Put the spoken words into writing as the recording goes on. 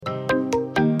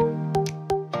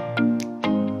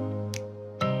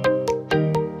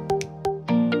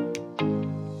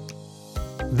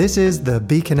This is the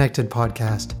Be Connected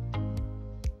podcast.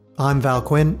 I'm Val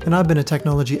Quinn, and I've been a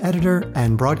technology editor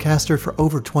and broadcaster for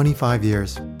over 25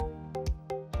 years.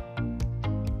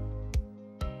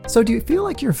 So do you feel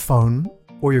like your phone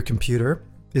or your computer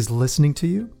is listening to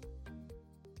you?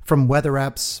 From weather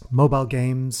apps, mobile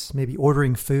games, maybe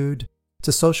ordering food,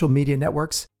 to social media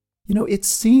networks, it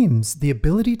seems the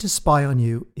ability to spy on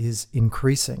you is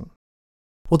increasing.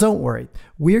 Well, don't worry.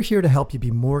 We're here to help you be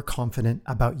more confident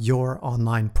about your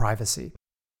online privacy.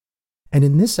 And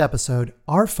in this episode,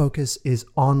 our focus is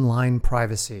online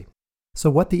privacy. So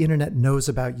what the internet knows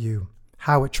about you,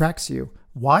 how it tracks you,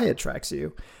 why it tracks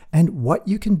you, and what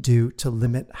you can do to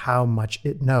limit how much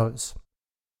it knows.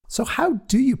 So how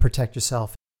do you protect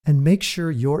yourself and make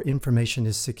sure your information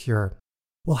is secure?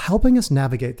 Well, helping us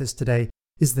navigate this today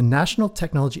is the National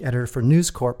Technology Editor for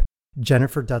News Corp,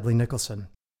 Jennifer Dudley Nicholson.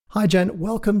 Hi, Jen.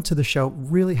 Welcome to the show.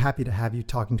 Really happy to have you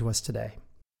talking to us today.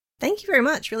 Thank you very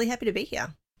much. Really happy to be here.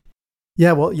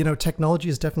 Yeah, well, technology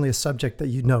is definitely a subject that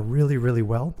you know really, really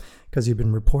well because you've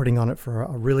been reporting on it for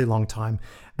a really long time.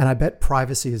 And I bet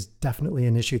privacy is definitely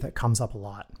an issue that comes up a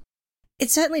lot. It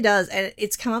certainly does. And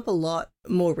it's come up a lot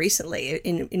more recently.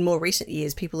 In more recent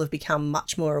years, people have become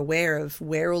much more aware of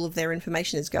where all of their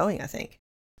information is going, I think.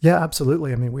 Yeah,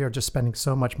 absolutely. I mean, we are just spending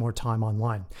so much more time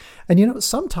online. And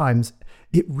sometimes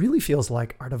it really feels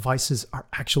like our devices are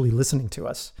actually listening to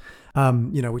us.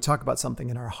 We talk about something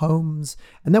in our homes,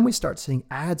 and then we start seeing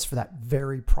ads for that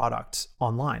very product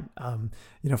online.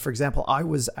 For example, I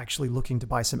was actually looking to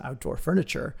buy some outdoor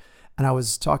furniture, and I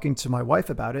was talking to my wife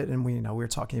about it, and we were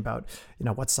talking about,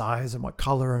 what size and what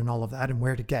color and all of that and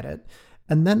where to get it.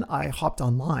 And then I hopped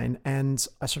online and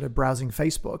I started browsing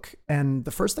Facebook. And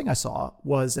the first thing I saw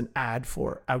was an ad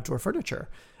for outdoor furniture.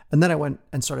 And then I went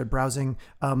and started browsing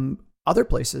other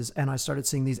places, and I started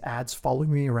seeing these ads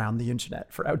following me around the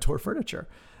internet for outdoor furniture.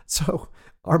 So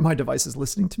are my devices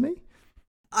listening to me?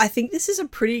 I think this is a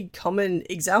pretty common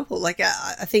example.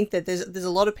 I think that there's a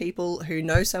lot of people who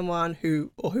know someone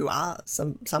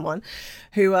someone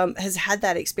who has had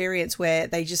that experience where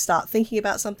they just start thinking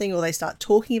about something, or they start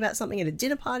talking about something at a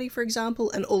dinner party, for example,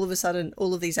 and all of a sudden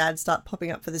all of these ads start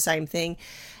popping up for the same thing.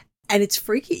 And it's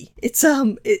freaky.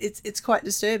 It's quite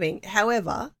disturbing.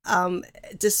 However,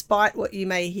 despite what you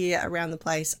may hear around the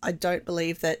place, I don't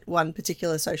believe that one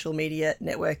particular social media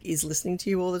network is listening to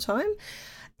you all the time,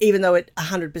 even though it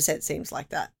 100% seems like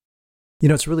that.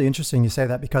 It's really interesting you say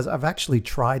that, because I've actually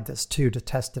tried this too to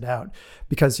test it out,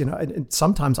 because, and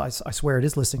sometimes I swear it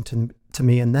is listening to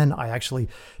me. And then I actually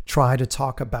try to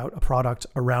talk about a product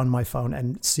around my phone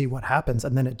and see what happens.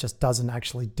 And then it just doesn't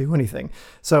actually do anything.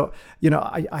 So,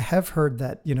 I have heard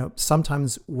that,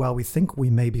 sometimes while we think we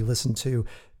may be listened to,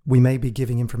 we may be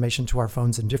giving information to our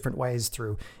phones in different ways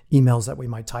through emails that we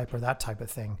might type or that type of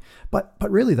thing. But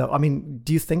really though,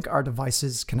 do you think our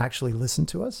devices can actually listen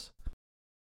to us?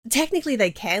 Technically,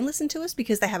 they can listen to us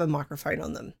because they have a microphone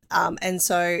on them. And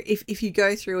so if you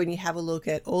go through and you have a look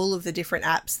at all of the different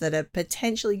apps that are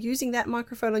potentially using that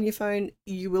microphone on your phone,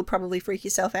 you will probably freak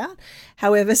yourself out.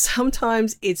 However,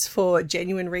 sometimes it's for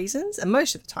genuine reasons, and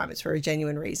most of the time it's for a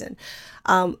genuine reason.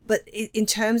 But in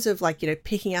terms of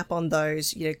picking up on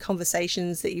those,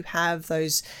 conversations that you have,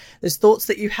 those thoughts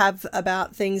that you have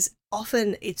about things,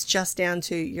 often it's just down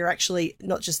to you're actually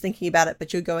not just thinking about it,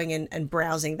 but you're going in and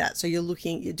browsing that. So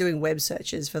you're doing web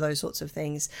searches for those sorts of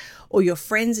things, or your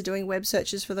friends are doing web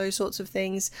searches for those sorts of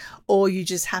things, or you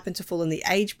just happen to fall in the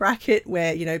age bracket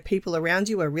where, people around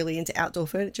you are really into outdoor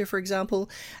furniture, for example,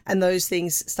 and those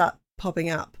things start popping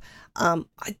up. I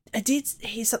did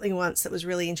hear something once that was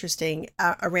really interesting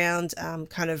around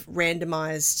kind of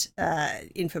randomized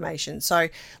information. So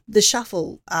the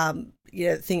shuffle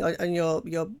thing on your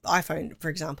iPhone, for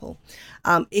example,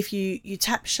 if you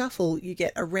tap shuffle, you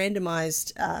get a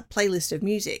randomized playlist of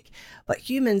music. But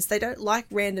humans, they don't like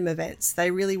random events.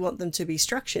 They really want them to be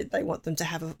structured. They want them to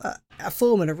have a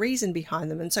form and a reason behind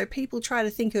them. And so people try to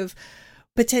think of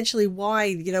potentially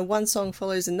why, one song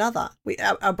follows another.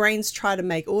 Our brains try to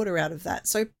make order out of that.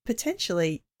 So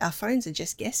potentially our phones are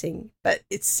just guessing, but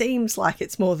it seems like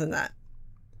it's more than that.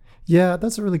 Yeah,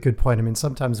 that's a really good point.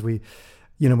 Sometimes we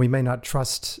may not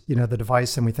trust, the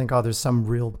device, and we think, there's some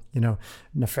real,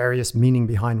 nefarious meaning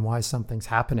behind why something's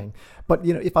happening. But,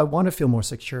 if I want to feel more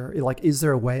secure, is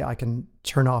there a way I can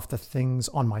turn off the things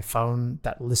on my phone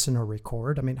that listen or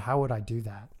record? How would I do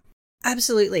that?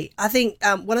 Absolutely. I think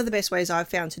one of the best ways I've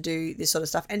found to do this sort of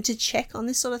stuff and to check on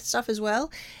this sort of stuff as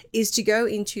well is to go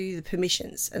into the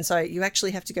permissions. And so you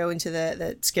actually have to go into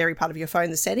the scary part of your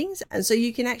phone, the settings. And so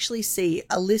you can actually see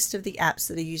a list of the apps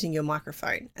that are using your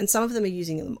microphone. And some of them are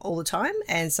using them all the time,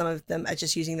 and some of them are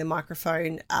just using the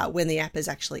microphone when the app is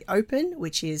actually open,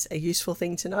 which is a useful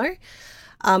thing to know.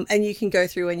 And you can go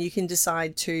through and you can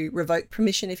decide to revoke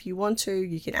permission if you want to.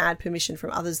 You can add permission from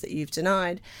others that you've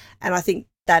denied. And I think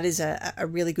that is a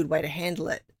really good way to handle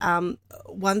it.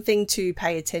 One thing to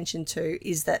pay attention to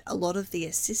is that a lot of the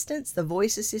assistants, the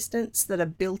voice assistants that are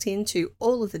built into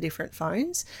all of the different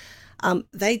phones,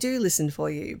 they do listen for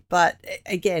you. But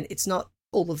again, it's not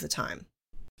all of the time.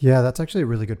 Yeah, that's actually a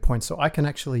really good point. So I can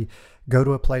actually go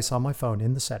to a place on my phone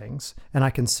in the settings and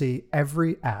I can see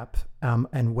every app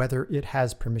and whether it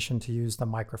has permission to use the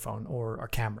microphone or a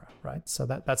camera, right? So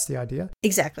that's the idea.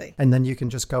 Exactly. And then you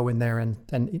can just go in there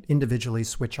and individually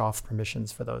switch off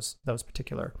permissions for those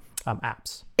particular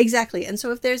apps. Exactly. And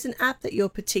so if there's an app that you're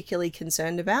particularly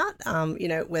concerned about,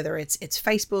 whether it's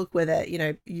Facebook, whether,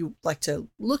 you like to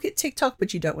look at TikTok,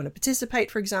 but you don't want to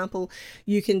participate, for example,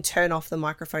 you can turn off the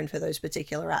microphone for those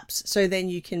particular apps. So then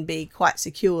you can be quite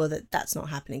secure that that's not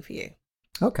happening for you.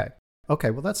 Okay.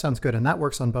 Well, that sounds good. And that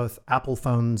works on both Apple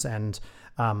phones and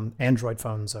Android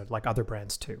phones, or like other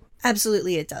brands too.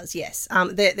 Absolutely, it does. Yes.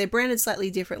 They're branded slightly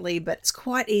differently, but it's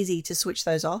quite easy to switch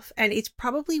those off. And it's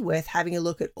probably worth having a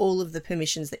look at all of the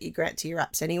permissions that you grant to your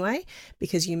apps anyway,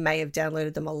 because you may have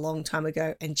downloaded them a long time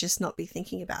ago and just not be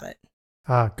thinking about it.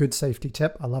 Good safety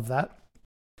tip. I love that.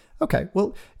 Okay.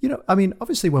 Well,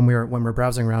 obviously when we're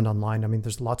browsing around online,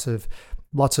 there's lots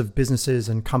of businesses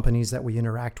and companies that we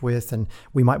interact with, and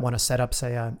we might want to set up,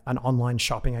 say, an online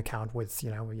shopping account with,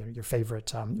 your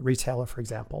favorite retailer, for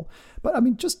example.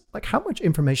 But just like, how much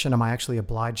information am I actually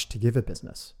obliged to give a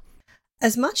business?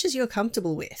 As much as you're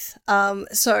comfortable with.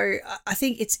 So I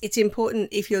think it's important,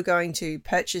 if you're going to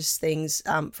purchase things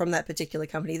from that particular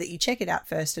company, that you check it out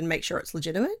first and make sure it's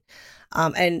legitimate.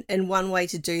 And one way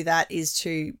to do that is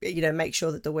to, make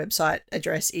sure that the website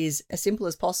address is as simple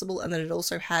as possible, and that it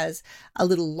also has a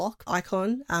little lock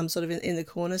icon sort of in the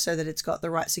corner, so that it's got the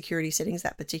right security settings,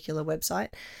 that particular website.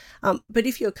 But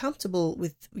if you're comfortable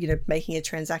with, making a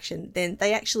transaction, then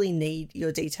they actually need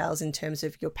your details in terms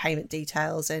of your payment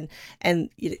details, and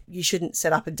you shouldn't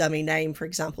set up a dummy name, for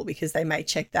example, because they may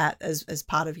check that as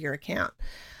part of your account.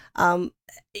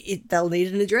 They'll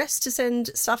need an address to send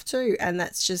stuff to, and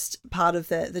that's just part of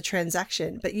the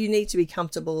transaction. But you need to be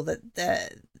comfortable that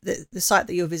the site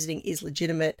that you're visiting is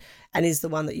legitimate and is the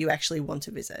one that you actually want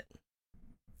to visit.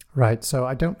 Right. So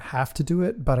I don't have to do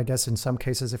it, but I guess in some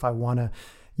cases, if I want to,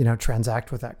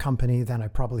 transact with that company, then I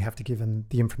probably have to give them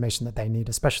the information that they need,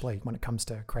 especially when it comes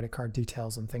to credit card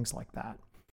details and things like that.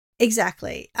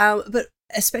 Exactly. But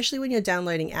especially when you're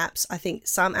downloading apps, I think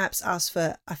some apps ask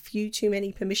for a few too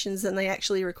many permissions than they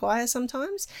actually require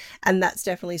sometimes. And that's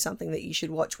definitely something that you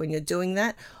should watch when you're doing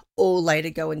that, or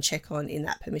later go and check on in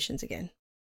that permissions again.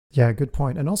 Yeah, good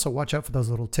point. And also watch out for those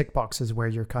little tick boxes where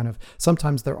you're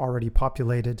sometimes they're already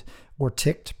populated or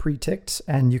pre-ticked,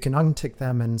 and you can untick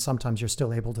them, and sometimes you're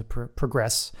still able to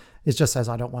progress. It just says,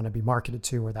 I don't want to be marketed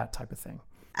to, or that type of thing.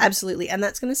 Absolutely. And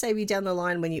that's going to save you down the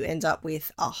line when you end up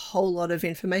with a whole lot of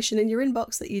information in your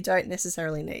inbox that you don't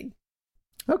necessarily need.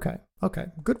 Okay.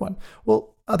 Good one.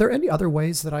 Well, are there any other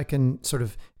ways that I can sort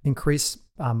of increase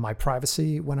my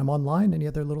privacy when I'm online? Any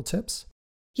other little tips?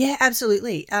 Yeah,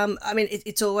 absolutely.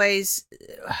 It's always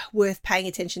worth paying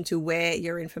attention to where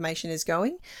your information is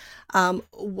going.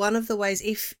 One of the ways,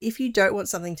 if you don't want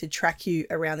something to track you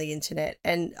around the internet,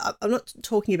 and I'm not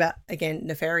talking about, again,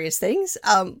 nefarious things,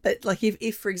 but like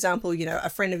if, for example, a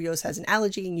friend of yours has an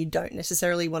allergy and you don't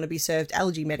necessarily want to be served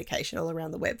allergy medication all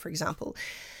around the web, for example.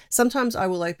 Sometimes I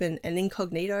will open an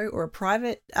incognito or a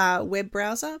private web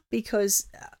browser, because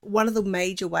one of the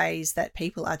major ways that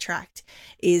people are tracked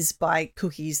is by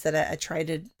cookies that are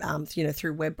traded,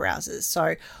 through web browsers.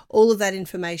 So all of that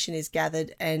information is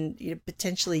gathered and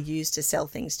potentially used to sell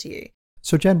things to you.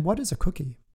 So Jen, what is a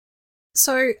cookie?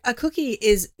 So a cookie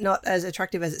is not as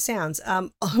attractive as it sounds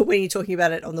when you're talking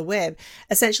about it on the web.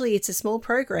 Essentially, it's a small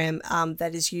program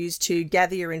that is used to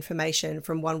gather your information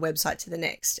from one website to the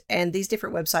next. And these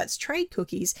different websites trade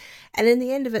cookies. And in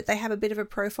the end of it, they have a bit of a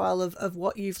profile of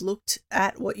what you've looked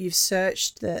at, what you've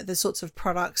searched, the sorts of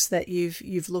products that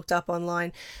you've looked up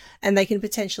online. And they can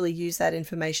potentially use that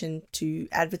information to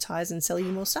advertise and sell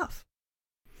you more stuff.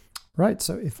 Right.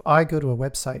 So if I go to a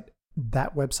website,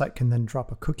 that website can then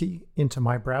drop a cookie into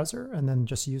my browser and then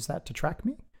just use that to track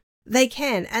me? They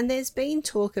can. And there's been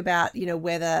talk about,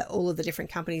 whether all of the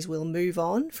different companies will move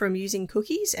on from using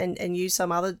cookies and use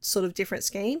some other sort of different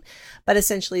scheme. But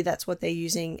essentially, that's what they're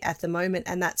using at the moment.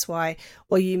 And that's why,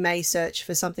 while you may search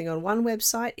for something on one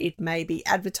website, it may be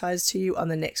advertised to you on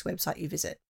the next website you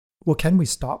visit. Well, can we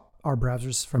stop our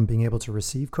browsers from being able to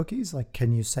receive cookies? Like,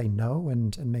 can you say no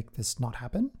and make this not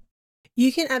happen?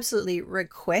 You can absolutely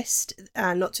request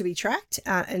not to be tracked,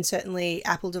 and certainly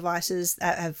Apple devices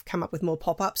have come up with more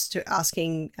pop-ups to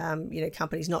asking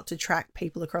companies not to track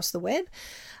people across the web.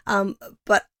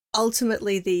 But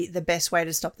ultimately, the best way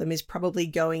to stop them is probably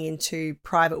going into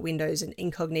private windows and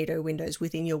incognito windows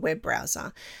within your web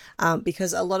browser,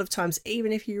 because a lot of times,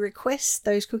 even if you request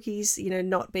those cookies,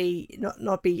 not be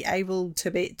able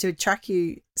to track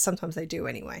you, sometimes they do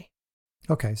anyway.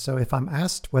 Okay, so if I'm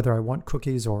asked whether I want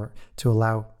cookies or to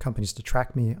allow companies to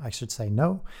track me, I should say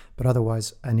no, but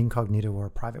otherwise an incognito or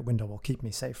a private window will keep me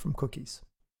safe from cookies.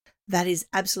 That is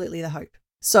absolutely the hope.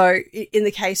 So in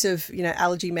the case of,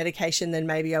 allergy medication, then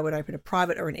maybe I would open a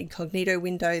private or an incognito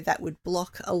window that would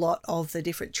block a lot of the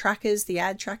different trackers, the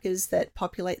ad trackers that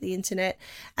populate the internet.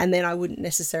 And then I wouldn't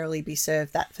necessarily be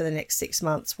served that for the next 6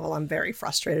 months while I'm very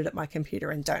frustrated at my computer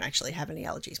and don't actually have any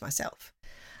allergies myself.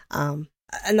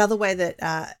 Another way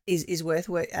that is worth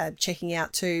checking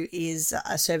out too is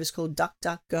a service called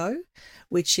DuckDuckGo,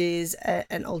 which is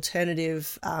an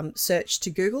alternative search to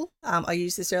Google. I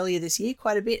used this earlier this year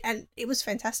quite a bit, and it was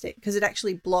fantastic because it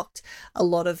actually blocked a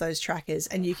lot of those trackers,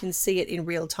 and you can see it in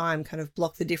real time, kind of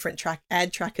block the different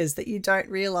ad trackers that you don't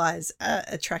realize are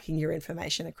tracking your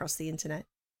information across the internet.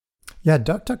 Yeah,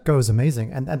 DuckDuckGo is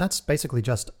amazing. And that's basically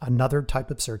just another type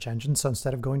of search engine. So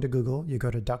instead of going to Google, you go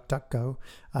to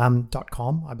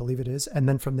DuckDuckGo.com, I believe it is. And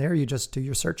then from there, you just do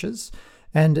your searches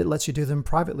and it lets you do them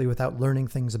privately without learning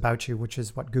things about you, which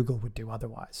is what Google would do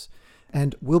otherwise.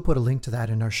 And we'll put a link to that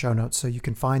in our show notes so you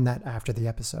can find that after the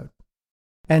episode.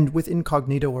 And with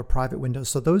incognito or private windows,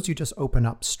 so those you just open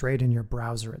up straight in your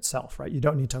browser itself, right? You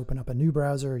don't need to open up a new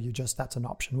browser. That's an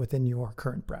option within your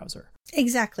current browser.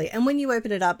 Exactly. And when you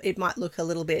open it up, it might look a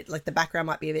little bit like the background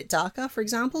might be a bit darker, for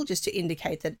example, just to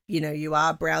indicate that, you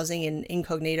are browsing in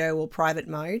incognito or private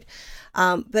mode.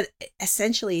 But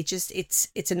essentially,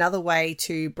 it's another way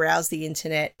to browse the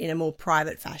internet in a more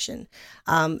private fashion.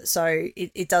 So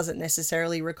it doesn't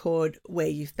necessarily record where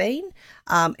you've been.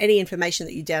 Any information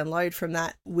that you download from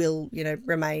that will,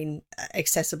 remain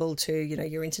accessible to,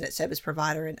 your internet service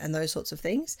provider and those sorts of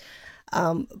things.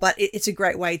 But it's a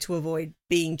great way to avoid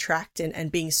being tracked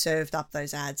and being served up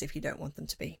those ads if you don't want them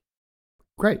to be.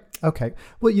 Great. Okay.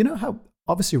 Well, you know how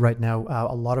obviously right now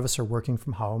a lot of us are working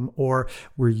from home, or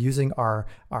we're using our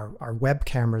web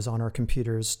cameras on our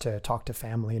computers to talk to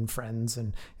family and friends.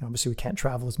 And obviously we can't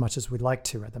travel as much as we'd like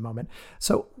to at the moment.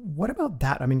 So what about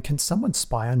that? I mean, can someone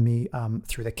spy on me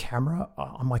through the camera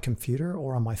on my computer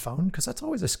or on my phone? Because that's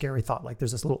always a scary thought. Like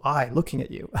there's this little eye looking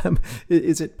at you.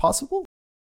 Is it possible?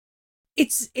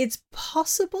 It's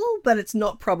possible, but it's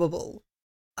not probable.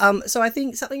 So I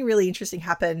think something really interesting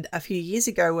happened a few years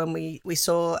ago when we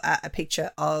saw a picture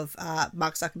of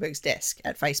Mark Zuckerberg's desk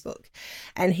at Facebook,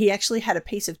 and he actually had a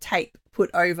piece of tape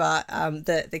put over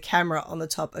the camera on the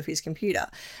top of his computer.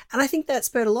 And I think that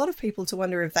spurred a lot of people to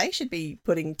wonder if they should be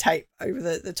putting tape over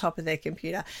the top of their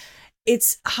computer.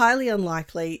 It's highly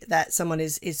unlikely that someone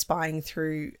is spying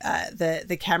through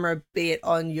the camera, be it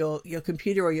on your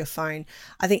computer or your phone.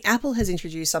 I think Apple has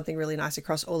introduced something really nice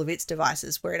across all of its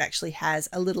devices where it actually has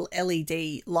a little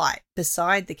LED light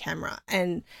beside the camera,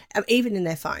 and even in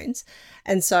their phones.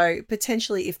 And so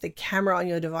potentially if the camera on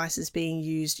your device is being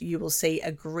used, you will see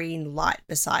a green light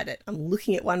beside it. I'm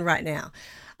looking at one right now.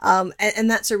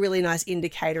 And that's a really nice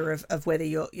indicator of whether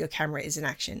your camera is in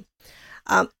action.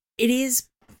 It is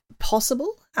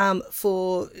possible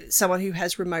for someone who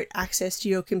has remote access to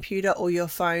your computer or your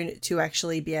phone to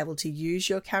actually be able to use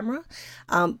your camera.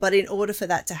 But in order for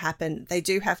that to happen, they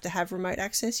do have to have remote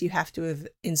access. You have to have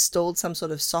installed some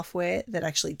sort of software that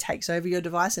actually takes over your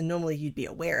device. And normally you'd be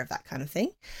aware of that kind of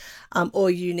thing.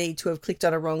 Or you need to have clicked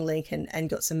on a wrong link and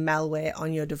got some malware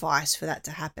on your device for that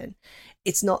to happen.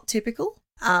 It's not typical.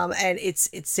 And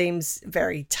it seems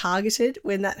very targeted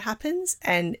when that happens,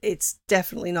 and it's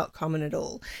definitely not common at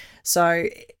all. So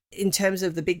in terms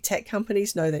of the big tech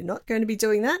companies, no, they're not going to be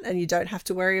doing that, and you don't have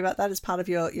to worry about that as part of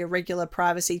your regular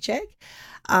privacy check.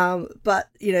 But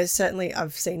certainly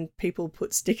I've seen people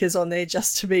put stickers on there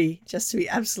just to be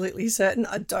absolutely certain.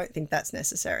 I don't think that's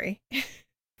necessary.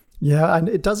 Yeah, and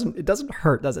it doesn't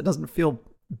hurt, does it? It doesn't feel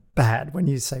bad when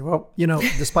you say, well,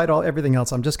 despite everything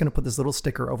else, I'm just going to put this little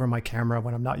sticker over my camera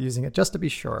when I'm not using it, just to be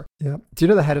sure. Yeah. Do you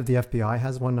know the head of the FBI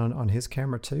has one on his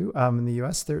camera too? In the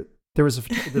US, There's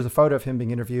a photo of him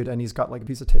being interviewed, and he's got like a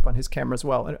piece of tape on his camera as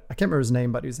well. And I can't remember his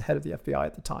name, but he was the head of the FBI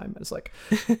at the time. It's like,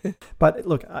 but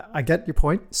look, I get your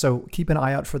point. So keep an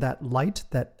eye out for that light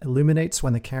that illuminates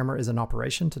when the camera is in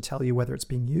operation to tell you whether it's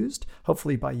being used,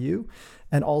 hopefully by you.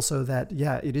 And also that,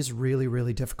 yeah, it is really,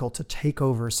 really difficult to take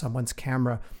over someone's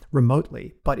camera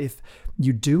remotely. But if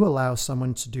you do allow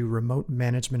someone to do remote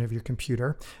management of your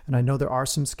computer, and I know there are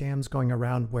some scams going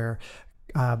around where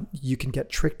you can get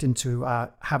tricked into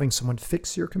having someone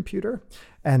fix your computer,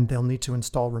 and they'll need to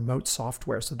install remote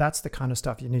software. So that's the kind of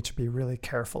stuff you need to be really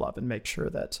careful of and make sure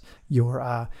that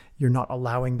you're not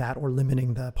allowing that or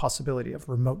limiting the possibility of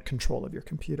remote control of your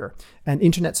computer. And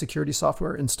internet security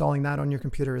software, installing that on your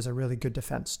computer is a really good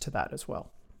defense to that as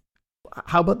well.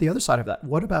 How about the other side of that?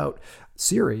 What about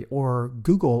Siri or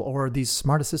Google or these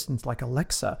smart assistants like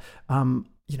Alexa?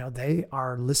 They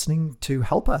are listening to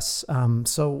help us.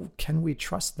 So can we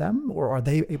trust them, or are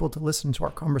they able to listen to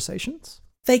our conversations?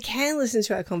 They can listen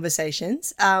to our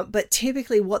conversations, but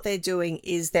typically what they're doing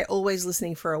is they're always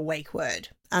listening for a wake word.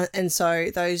 And so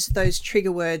those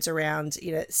trigger words around,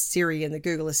 Siri and the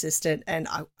Google Assistant, and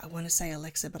I want to say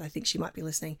Alexa, but I think she might be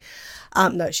listening.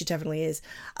 No, she definitely is.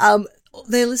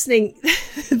 They're listening.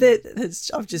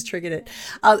 I've just triggered it.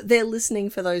 They're listening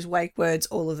for those wake words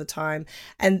all of the time.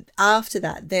 And after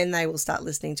that, then they will start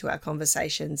listening to our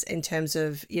conversations in terms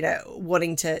of,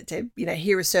 wanting to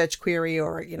hear a search query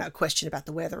or, a question about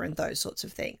the weather and those sorts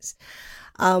of things.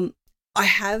 I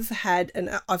have had, and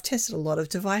I've tested a lot of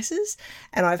devices,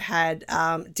 and I've had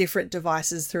different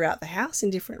devices throughout the house in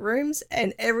different rooms.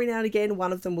 And every now and again,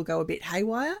 one of them will go a bit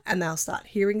haywire and they'll start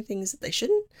hearing things that they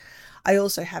shouldn't. I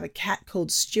also have a cat called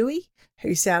Stewie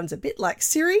who sounds a bit like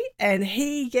Siri, and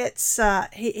he gets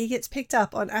he gets picked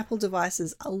up on Apple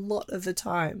devices a lot of the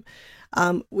time,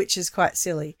 which is quite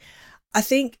silly. I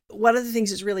think one of the things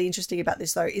that's really interesting about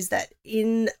this, though, is that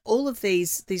in all of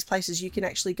these places, you can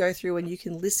actually go through and you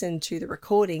can listen to the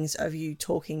recordings of you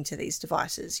talking to these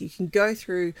devices. You can go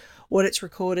through what it's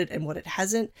recorded and what it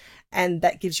hasn't, and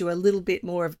that gives you a little bit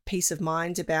more of peace of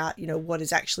mind about, what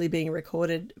is actually being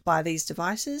recorded by these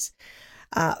devices.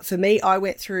 For me, I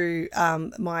went through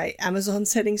my Amazon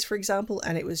settings, for example,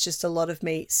 and it was just a lot of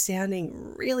me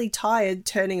sounding really tired,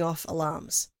 turning off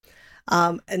alarms.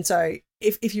 And so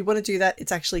if you want to do that,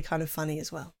 it's actually kind of funny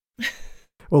as well.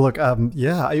 Well, look,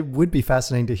 it would be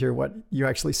fascinating to hear what you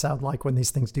actually sound like when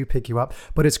these things do pick you up.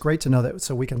 But it's great to know that,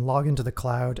 so we can log into the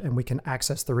cloud and we can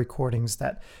access the recordings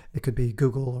that it could be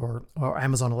Google or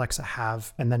Amazon Alexa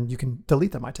have, and then you can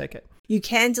delete them, I take it. You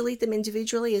can delete them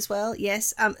individually as well,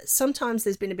 yes. Sometimes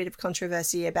there's been a bit of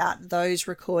controversy about those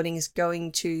recordings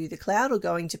going to the cloud or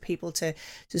going to people to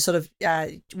sort of,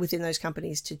 within those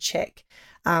companies, to check,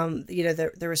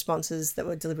 the responses that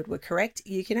were delivered were correct.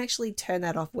 You can actually turn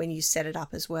that off when you set it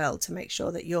up as well to make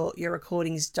sure that your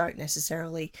recordings don't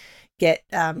necessarily get,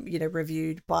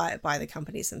 reviewed by the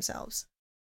companies themselves.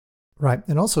 Right.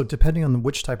 And also, depending on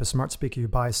which type of smart speaker you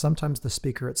buy, sometimes the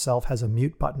speaker itself has a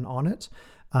mute button on it.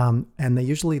 And they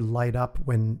usually light up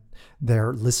when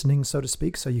they're listening, so to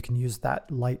speak. So you can use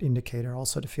that light indicator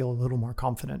also to feel a little more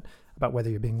confident about whether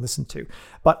you're being listened to.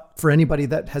 But for anybody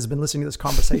that has been listening to this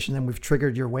conversation and we've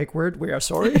triggered your wake word, we are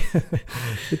sorry.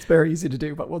 It's very easy to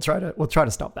do, but we'll try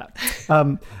to stop that.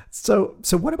 So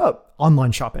what about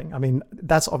online shopping? I mean,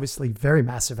 that's obviously very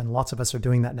massive, and lots of us are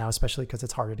doing that now, especially because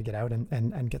it's harder to get out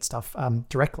and get stuff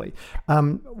directly.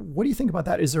 What do you think about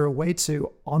that? Is there a way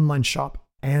to online shop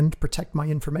and protect my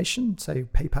information, say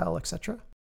PayPal, etc.?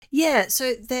 Yeah,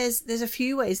 so there's a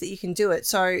few ways that you can do it.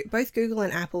 So both Google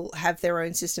and Apple have their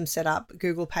own system set up,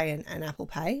 Google Pay and Apple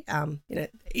Pay,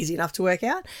 easy enough to work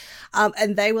out.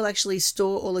 And they will actually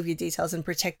store all of your details and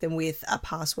protect them with a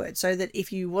password, so that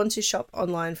if you want to shop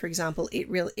online, for example,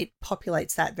 it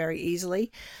populates that very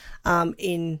easily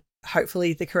in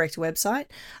hopefully the correct website.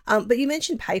 But you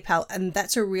mentioned PayPal, and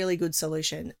that's a really good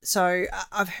solution. So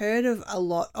I've heard of a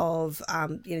lot of,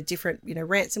 different,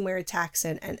 ransomware attacks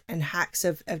and hacks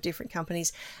of different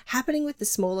companies happening with the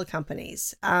smaller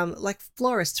companies, like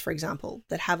florists, for example,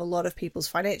 that have a lot of people's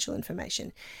financial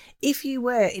information. If you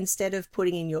were, instead of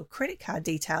putting in your credit card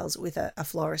details with a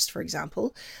florist, for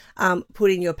example,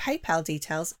 put in your PayPal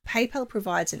details, PayPal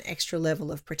provides an extra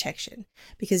level of protection,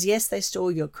 because yes, they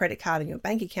store your credit card and your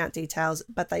bank account details,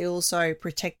 but they also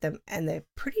protect them, and they're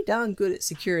pretty darn good at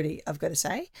security, I've got to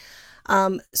say.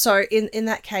 So in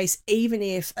that case, even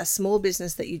if a small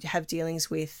business that you have dealings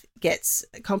with gets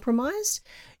compromised,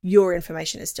 your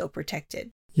information is still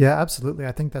protected. Yeah, absolutely.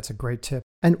 I think that's a great tip.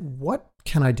 And what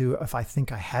can I do if I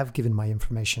think I have given my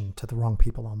information to the wrong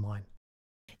people online?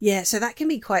 Yeah, so that can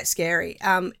be quite scary.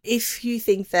 If you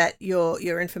think that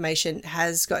your information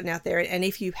has gotten out there, and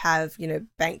if you have,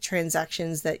 bank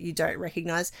transactions that you don't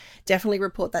recognize, definitely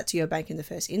report that to your bank in the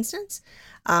first instance.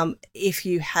 If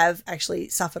you have actually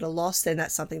suffered a loss, then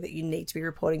that's something that you need to be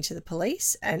reporting to the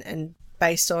police. And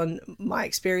based on my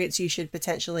experience, you should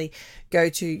potentially go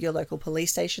to your local police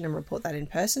station and report that in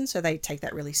person, so they take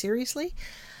that really seriously.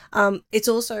 It's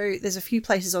also, there's a few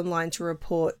places online to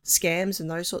report scams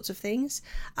and those sorts of things.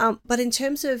 But in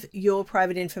terms of your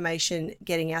private information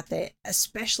getting out there,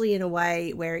 especially in a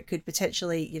way where it could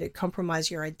potentially,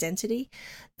 compromise your identity,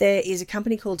 there is a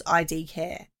company called ID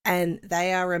Care. And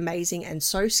they are amazing and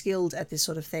so skilled at this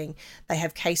sort of thing. They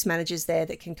have case managers there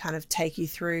that can kind of take you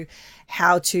through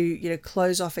how to,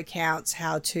 close off accounts,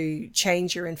 how to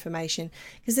change your information.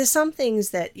 Because there's some things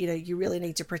that, you really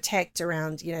need to protect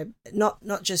around,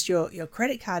 not just your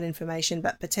credit card information,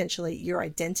 but potentially your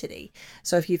identity.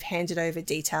 So if you've handed over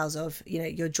details of,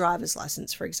 your driver's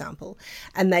license, for example,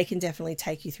 and they can definitely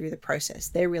take you through the process.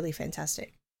 They're really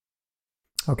fantastic.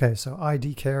 Okay, so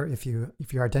ID Care if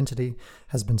your identity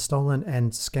has been stolen,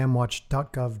 and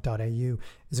scamwatch.gov.au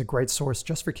is a great source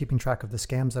just for keeping track of the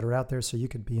scams that are out there, so you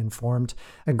could be informed.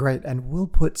 And great, and we'll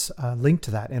put a link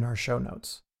to that in our show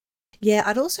notes. Yeah,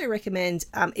 I'd also recommend,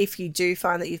 if you do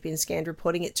find that you've been scammed,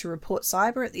 reporting it to Report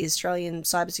Cyber at the Australian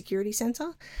Cybersecurity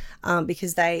Centre,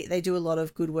 because they do a lot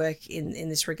of good work in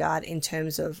this regard in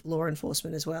terms of law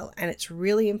enforcement as well. And it's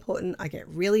really important. I get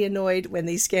really annoyed when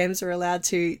these scams are allowed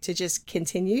to just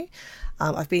continue.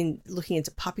 I've been looking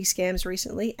into puppy scams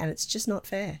recently, and it's just not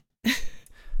fair.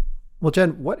 Well,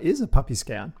 Jen, what is a puppy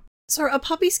scam? So a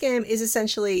puppy scam is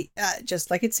essentially just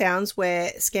like it sounds,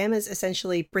 where scammers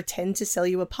essentially pretend to sell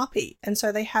you a puppy. And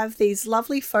so they have these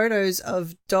lovely photos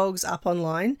of dogs up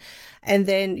online, and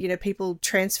then, people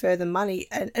transfer the money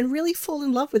and really fall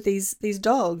in love with these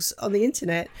dogs on the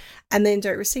internet, and then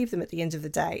don't receive them at the end of the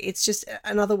day. It's just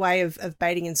another way of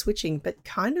baiting and switching, but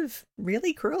kind of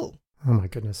really cruel. Oh my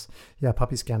goodness. Yeah,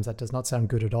 puppy scams, that does not sound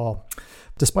good at all.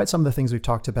 Despite some of the things we've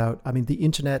talked about, I mean, the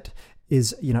internet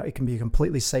is, it can be a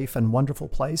completely safe and wonderful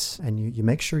place, and you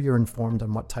make sure you're informed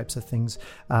on what types of things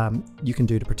you can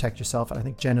do to protect yourself. And I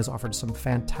think Jen has offered some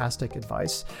fantastic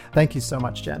advice. Thank you so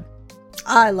much, Jen.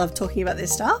 I love talking about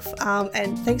this stuff,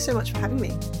 and thanks so much for having me.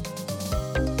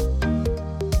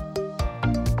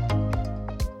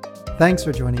 Thanks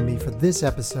for joining me for this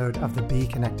episode of the Be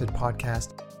Connected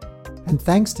podcast. And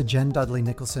thanks to Jen Dudley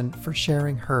Nicholson for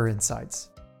sharing her insights.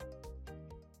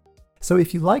 So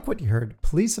if you like what you heard,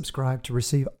 please subscribe to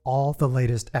receive all the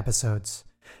latest episodes.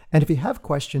 And if you have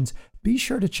questions, be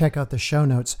sure to check out the show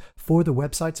notes for the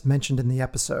websites mentioned in the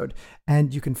episode.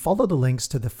 And you can follow the links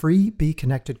to the free Be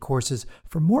Connected courses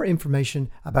for more information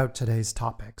about today's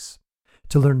topics.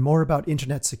 To learn more about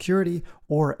internet security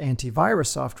or antivirus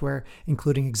software,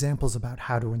 including examples about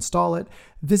how to install it,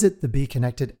 visit the Be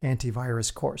Connected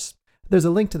antivirus course. There's a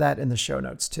link to that in the show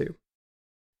notes too.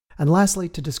 And lastly,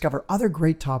 to discover other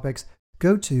great topics,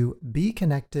 go to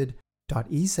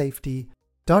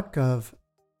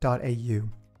beconnected.esafety.gov.au.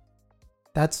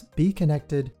 That's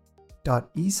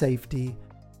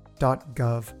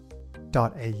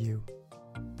beconnected.esafety.gov.au.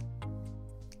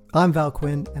 I'm Val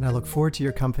Quinn, and I look forward to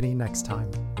your company next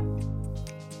time.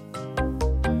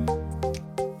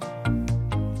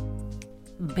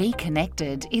 Be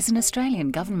Connected is an Australian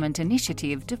government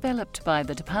initiative developed by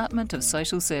the Department of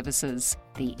Social Services,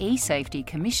 the eSafety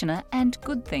Commissioner and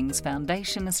Good Things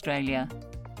Foundation Australia.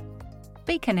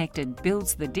 Be Connected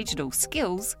builds the digital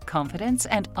skills, confidence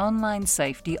and online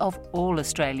safety of all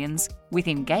Australians with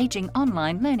engaging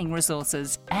online learning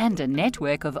resources and a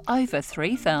network of over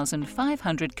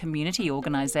 3,500 community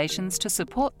organisations to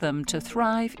support them to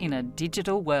thrive in a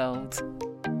digital world.